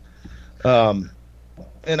 pounds. And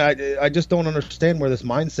I just don't understand where this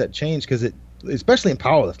mindset changed, because especially in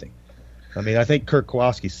powerlifting. I mean, I think Kurt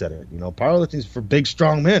Kowalski said it. Powerlifting is for big,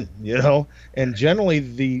 strong men. And generally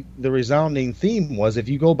the resounding theme was, if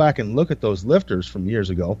you go back and look at those lifters from years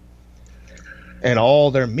ago and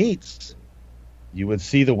all their meets, you would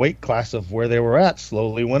see the weight class of where they were at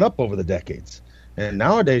slowly went up over the decades. And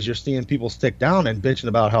nowadays you're seeing people stick down and bitching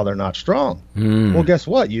about how they're not strong. Well, guess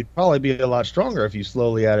what? You'd probably be a lot stronger if you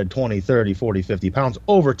slowly added 20, 30, 40, 50 pounds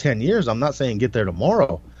over 10 years. I'm not saying get there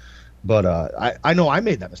tomorrow, but I know I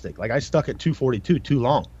made that mistake. Like, I stuck at 242 too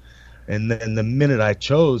long. And then the minute I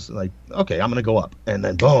chose, like, okay, I'm going to go up. And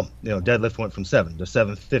then boom, deadlift went from 7 to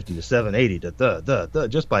 750 to 780 to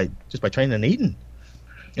just by training and eating.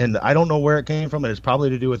 And I don't know where it came from, and it's probably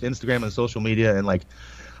to do with Instagram and social media, and like,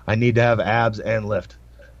 I need to have abs and lift.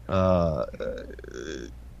 You're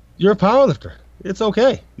a powerlifter. It's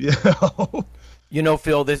okay. Phil,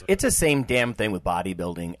 it's the same damn thing with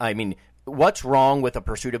bodybuilding. I mean, what's wrong with the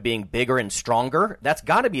pursuit of being bigger and stronger? That's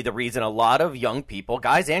got to be the reason a lot of young people,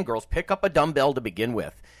 guys and girls, pick up a dumbbell to begin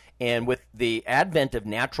with. And with the advent of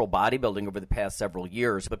natural bodybuilding over the past several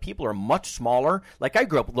years, but people are much smaller. Like, I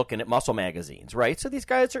grew up looking at muscle magazines, right? So these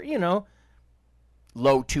guys are,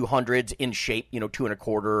 low 200s in shape,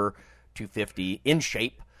 2.25, 250 in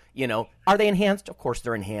shape. Are they enhanced? Of course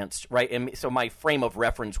they're enhanced, right? And so my frame of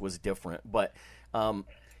reference was different, but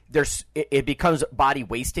it becomes body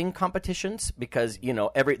wasting competitions, because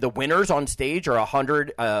the winners on stage are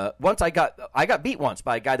 100. Once I got beat once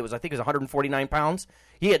by a guy that was, I think, 149 pounds.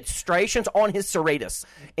 He had striations on his serratus,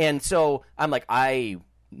 and so I'm like, I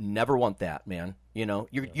never want that, man.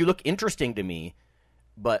 You look interesting to me,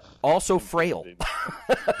 but also frail.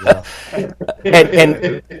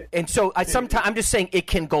 and so sometimes I'm just saying it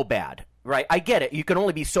can go bad. Right, I get it. You can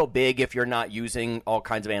only be so big if you're not using all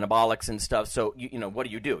kinds of anabolics and stuff. So, what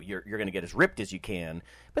do? You're going to get as ripped as you can.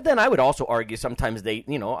 But then I would also argue sometimes they,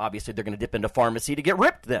 obviously they're going to dip into pharmacy to get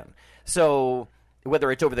ripped then. So,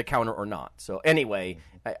 whether it's over the counter or not. So, anyway,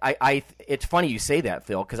 it's funny you say that,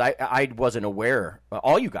 Phil, because I wasn't aware,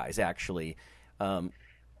 all you guys actually, I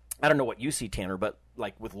don't know what you see, Tanner, but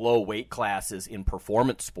like with low weight classes in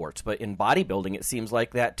performance sports, but in bodybuilding it seems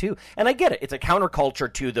like that too. And I get it. It's a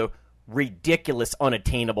counterculture to the ridiculous,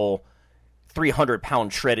 unattainable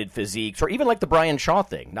 300-pound shredded physiques, or even like the Brian Shaw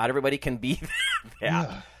thing. Not everybody can be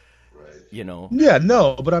that. Yeah. Yeah,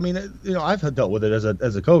 no, but I mean, I've dealt with it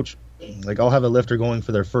as a coach. Like, I'll have a lifter going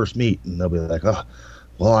for their first meet, and they'll be like, "Oh,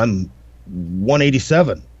 well, I'm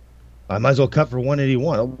 187. I might as well cut for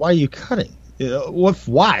 181." Why are you cutting?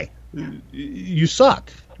 Why? You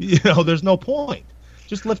suck. There's no point.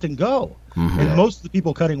 Just lift and go. Mm-hmm. And most of the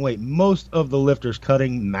people cutting weight, most of the lifters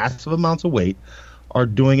cutting massive amounts of weight, are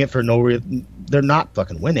doing it for no reason. They're not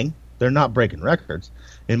fucking winning. They're not breaking records.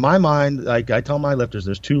 In my mind, like, I tell my lifters,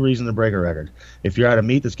 there's two reasons to break a record. If you're at a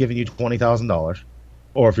meet that's giving you $20,000,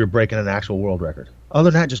 or if you're breaking an actual world record. Other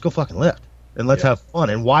than that, just go fucking lift. And let's have fun.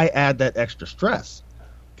 And why add that extra stress?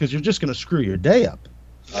 Because you're just going to screw your day up.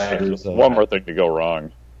 There's one more thing to go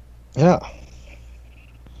wrong. Yeah.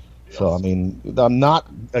 So, I mean, I'm not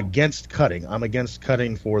against cutting. I'm against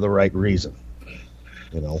cutting for the right reason.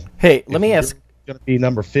 Hey, let me ask. Going to be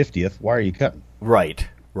number 50th. Why are you cutting? Right.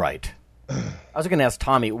 I was going to ask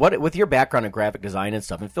Tommy, what with your background in graphic design and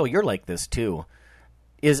stuff, and Phil, you're like this too.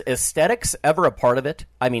 Is aesthetics ever a part of it?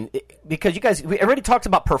 I mean, because everybody talks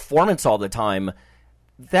about performance all the time.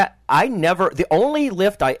 The only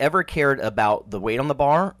lift I ever cared about the weight on the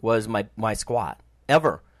bar was my squat.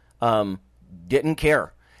 Ever. Didn't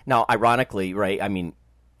care. Now, ironically, right, I mean,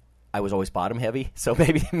 I was always bottom heavy, so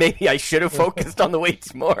maybe I should have focused on the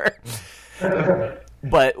weights more.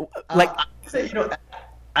 But like,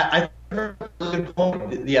 I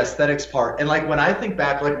the aesthetics part, and like when I think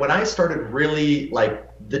back, like when I started really like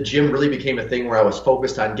the gym really became a thing where I was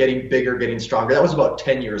focused on getting bigger, getting stronger. That was about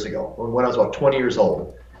 10 years ago, when I was about 20 years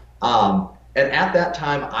old. And at that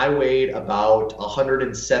time, I weighed about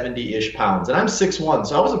 170-ish pounds, and I'm 6'1",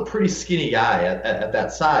 so I was a pretty skinny guy at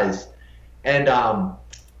that size. And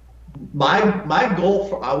my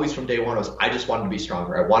goal always from day one was I just wanted to be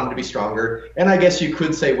stronger. I wanted to be stronger, and I guess you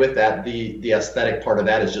could say with that the aesthetic part of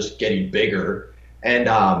that is just getting bigger. And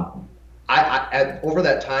I over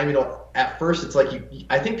that time, at first it's like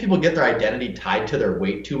I think people get their identity tied to their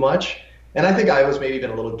weight too much. And I think I was maybe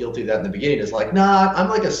even a little guilty of that in the beginning. It's like, nah, I'm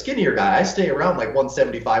like a skinnier guy. I stay around like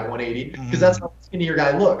 175, 180 because that's how a skinnier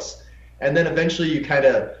guy looks. And then eventually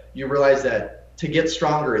you realize that to get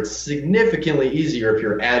stronger, it's significantly easier if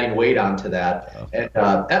you're adding weight onto that. And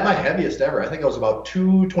at my heaviest ever, I think I was about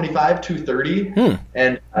 225, 230.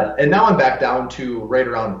 And now I'm back down to right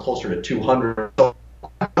around closer to 200. So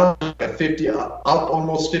 50, up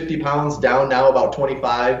almost 50 pounds, down now about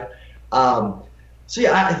 25. So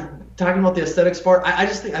yeah, talking about the aesthetics part, I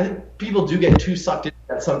think people do get too sucked into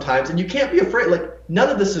that sometimes, and you can't be afraid. Like, none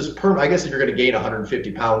of this is permanent. I guess if you're going to gain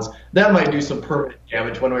 150 pounds, that might do some permanent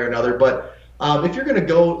damage one way or another. But if you're going to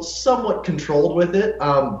go somewhat controlled with it,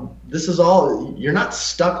 this is all. You're not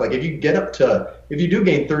stuck. Like if you do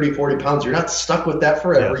gain 30, 40 pounds, you're not stuck with that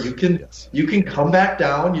forever. Yes. You can come back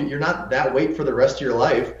down. You're not that weight for the rest of your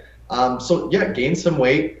life. So yeah, gain some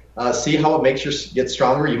weight. See how it makes you get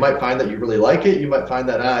stronger. You might find that you really like it. You might find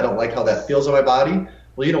that I don't like how that feels on my body.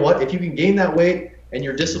 Well, you know what? If you can gain that weight and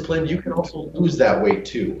you're disciplined, you can also lose that weight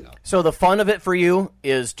too. So the fun of it for you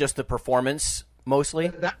is just the performance mostly?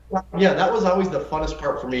 That was always the funnest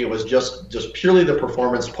part for me. It was just purely the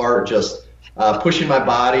performance part, just pushing my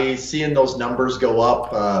body, seeing those numbers go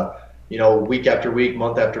up, week after week,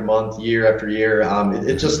 month after month, year after year.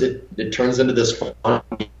 It turns into this fun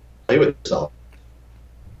play with yourself.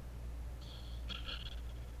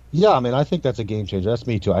 Yeah, I mean, I think that's a game changer. That's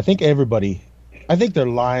me too. I think they're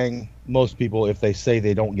lying, most people, if they say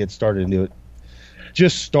they don't get started into it.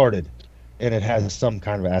 Just started, and it has some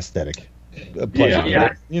kind of aesthetic pleasure.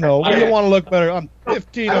 Yeah. We don't want to look better. I'm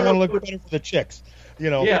 15. I want to look better for the chicks.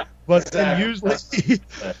 Yeah. But then usually,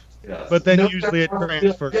 usually it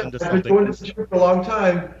transfers into something. I've been doing this for a long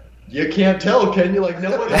time. You can't tell, can you? Like,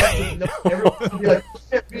 nobody else. Everyone can be like,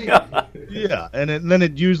 can't be. Yeah, and then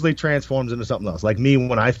it usually transforms into something else. Like me,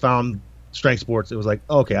 when I found strength sports, it was like,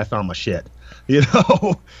 okay, I found my shit,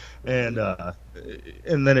 and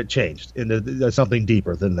then it changed into something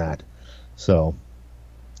deeper than that. So,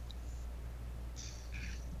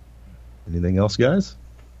 anything else, guys?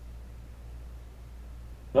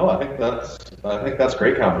 No, I think that's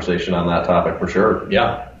great conversation on that topic for sure.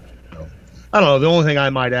 Yeah. I don't know. The only thing I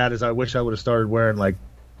might add is I wish I would have started wearing like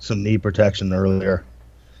some knee protection earlier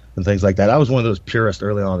and things like that. I was one of those purists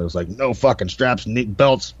early on. It was like no fucking straps, knee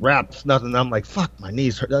belts, wraps, nothing. I'm like, fuck, my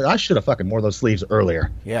knees hurt. I should have fucking wore those sleeves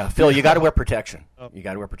earlier. Yeah, Phil, you got to wear protection. You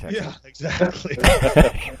got to wear protection. Yeah, exactly.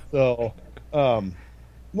 So, well,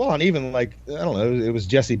 and even like I don't know, it was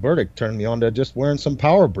Jesse Burdick turned me on to just wearing some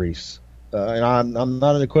power briefs. And I'm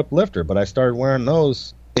not an equipped lifter, but I started wearing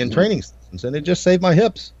those in training sessions, and it just saved my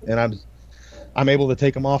hips. And I'm able to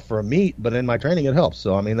take them off for a meet, but in my training it helps.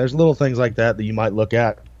 So, I mean, there's little things like that you might look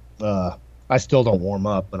at. I still don't warm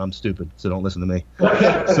up, but I'm stupid, so don't listen to me.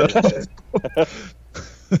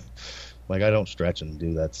 Like, I don't stretch and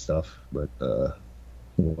do that stuff, but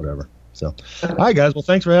whatever. So, all right, guys. Well,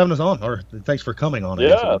 thanks for having us on, or thanks for coming on.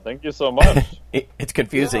 Yeah, thank you so much. It's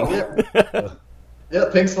confusing. Yeah,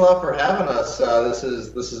 thanks a lot for having us. This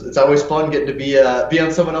is it's always fun getting to be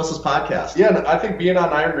on someone else's podcast. Yeah, and I think being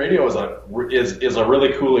on Iron Radio is a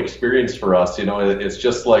really cool experience for us. It's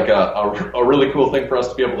just like a really cool thing for us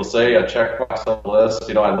to be able to say a checkbox on the list.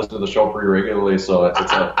 I listen to the show pretty regularly, so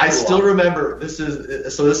I still remember this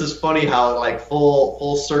is funny how like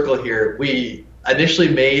full circle here. We initially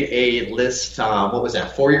made a list. What was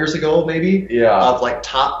that? 4 years ago, maybe. Yeah. Of like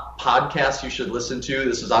top podcasts you should listen to.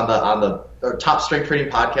 This is on the top strength training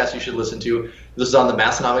podcast you should listen to. This is on the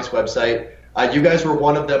Massonomics website. You guys were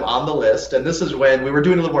one of them on the list, and this is when we were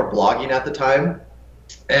doing a little more blogging at the time,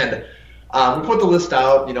 and we put the list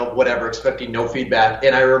out, whatever, expecting no feedback.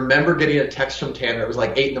 And I remember getting a text from Tanner. It was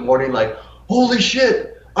like 8 a.m, like, holy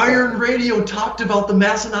shit, Iron Radio talked about the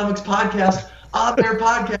Massonomics podcast on their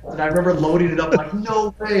podcast, and I remember loading it up like,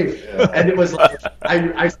 no way. Yeah. And it was like,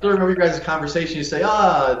 I still remember you guys' conversation. You say, the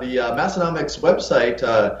Massonomics website,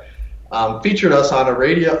 featured us on a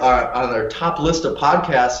radio on their top list of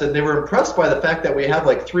podcasts, and they were impressed by the fact that we have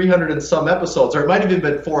like 300 and some episodes, or it might have even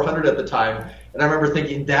been 400 at the time. And I remember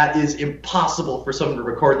thinking that is impossible for someone to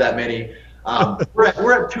record that many. We're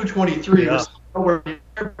at 223,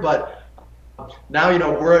 but now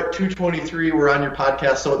we're at 223. We're on your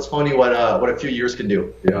podcast, so it's funny what a few years can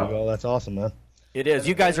do. Yeah, well, that's awesome, man. It is.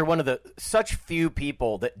 You guys are one of the such few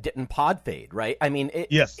people that didn't pod fade, right? I mean,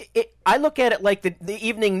 yes. I look at it like the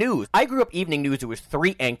evening news. I grew up evening news. It was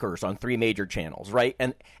 3 anchors on 3 major channels, right?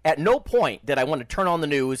 And at no point did I want to turn on the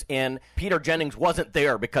news and Peter Jennings wasn't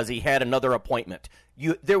there because he had another appointment.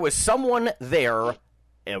 There was someone there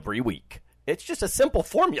every week. It's just a simple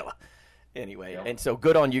formula. Anyway, and so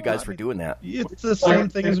good on you guys for doing that. It's the same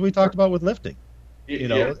thing as we talked about with lifting.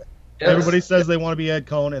 Everybody says they want to be Ed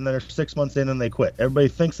Cohn, and they're 6 months in and they quit. Everybody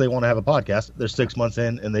thinks they want to have a podcast. They're 6 months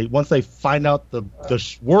in, and once they find out the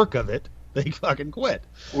work of it, they fucking quit.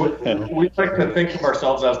 We like to think of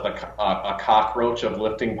ourselves as a cockroach of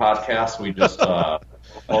lifting podcasts. We just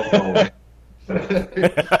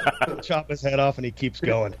chop his head off, and he keeps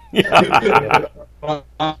going.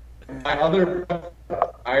 My other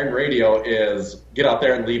Iron Radio is get out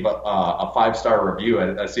there and leave a 5-star review.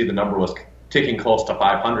 I see the number was ticking close to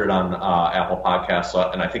 500 on Apple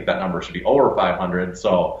Podcasts, and I think that number should be over 500.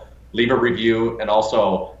 So leave a review, and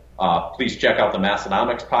also please check out the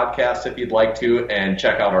Massonomics podcast if you'd like to, and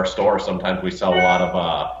check out our store. Sometimes we sell a lot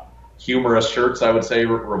of humorous shirts, I would say,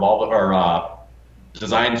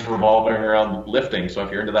 designs revolving around lifting. So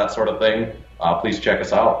if you're into that sort of thing, please check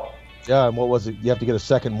us out. Yeah, and what was it? You have to get a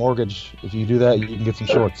second mortgage. If you do that, you can get some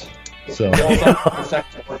shorts. So.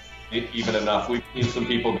 Even enough. We've seen some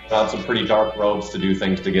people go down some pretty dark roads to do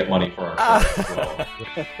things to get money for ourselves.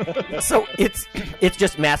 So it's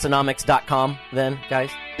just Massonomics.com then, guys?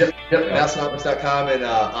 Yep. Massonomics.com and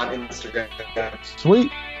on Instagram. Sweet.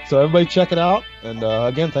 So everybody check it out. And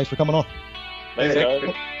again, thanks for coming on. Thanks,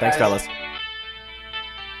 guys. Thanks, fellas.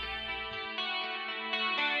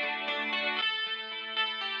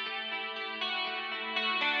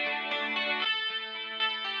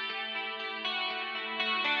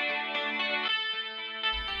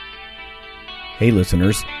 Hey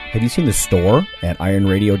listeners, have you seen the store at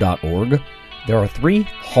ironradio.org? There are 3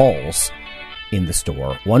 halls in the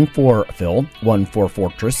store. One for Phil, one for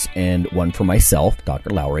Fortress, and one for myself, Dr.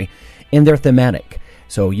 Lowry, and they're thematic.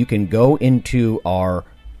 So you can go into our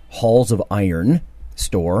Halls of Iron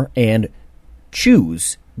store and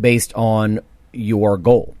choose based on your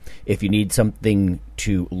goal. If you need something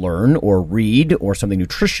to learn or read or something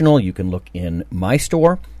nutritional, you can look in my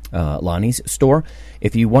store, Lonnie's store.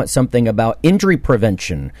 If you want something about injury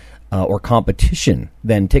prevention or competition,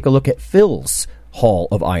 then take a look at Phil's Hall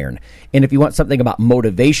of Iron. And if you want something about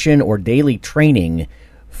motivation or daily training,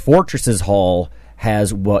 Fortress's Hall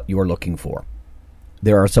has what you're looking for.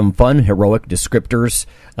 There are some fun, heroic descriptors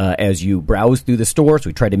as you browse through the stores.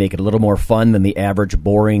 We try to make it a little more fun than the average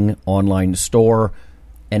boring online store.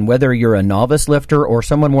 And whether you're a novice lifter or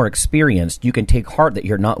someone more experienced, you can take heart that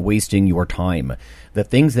you're not wasting your time. The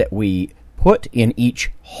things that we put in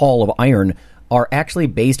each Hall of Iron are actually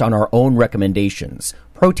based on our own recommendations.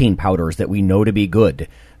 Protein powders that we know to be good,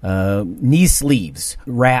 knee sleeves,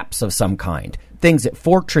 wraps of some kind, things that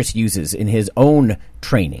Fortress uses in his own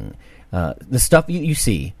training. The stuff you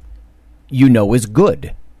see, you know is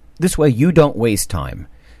good. This way you don't waste time.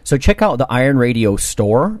 So check out the Iron Radio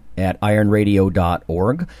store at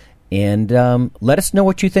ironradio.org and let us know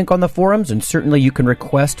what you think on the forums, and certainly you can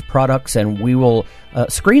request products and we will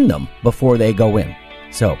screen them before they go in.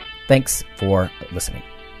 So thanks for listening.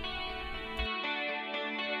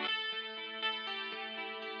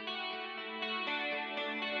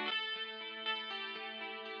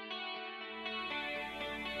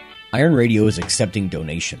 Iron Radio is accepting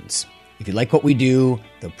donations. If you like what we do,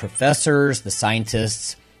 the professors, the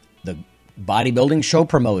scientists, the bodybuilding show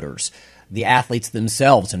promoters, the athletes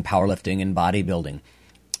themselves in powerlifting and bodybuilding,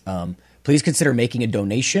 please consider making a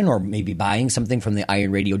donation or maybe buying something from the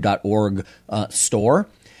ironradio.org store.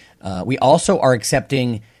 We also are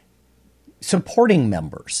accepting supporting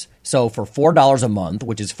members. So for $4 a month,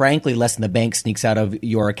 which is frankly less than the bank sneaks out of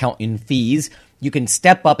your account in fees, you can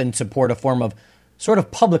step up and support a form of sort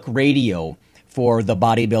of public radio for the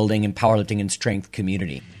bodybuilding and powerlifting and strength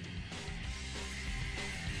community.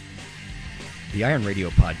 The Iron Radio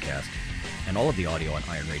podcast and all of the audio on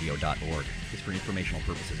ironradio.org is for informational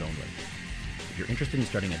purposes only. If you're interested in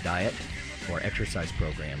starting a diet or exercise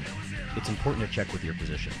program, it's important to check with your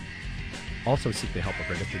physician. Also seek the help of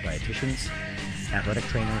registered dietitians, athletic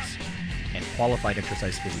trainers, and qualified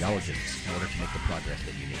exercise physiologists in order to make the progress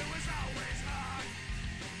that you need.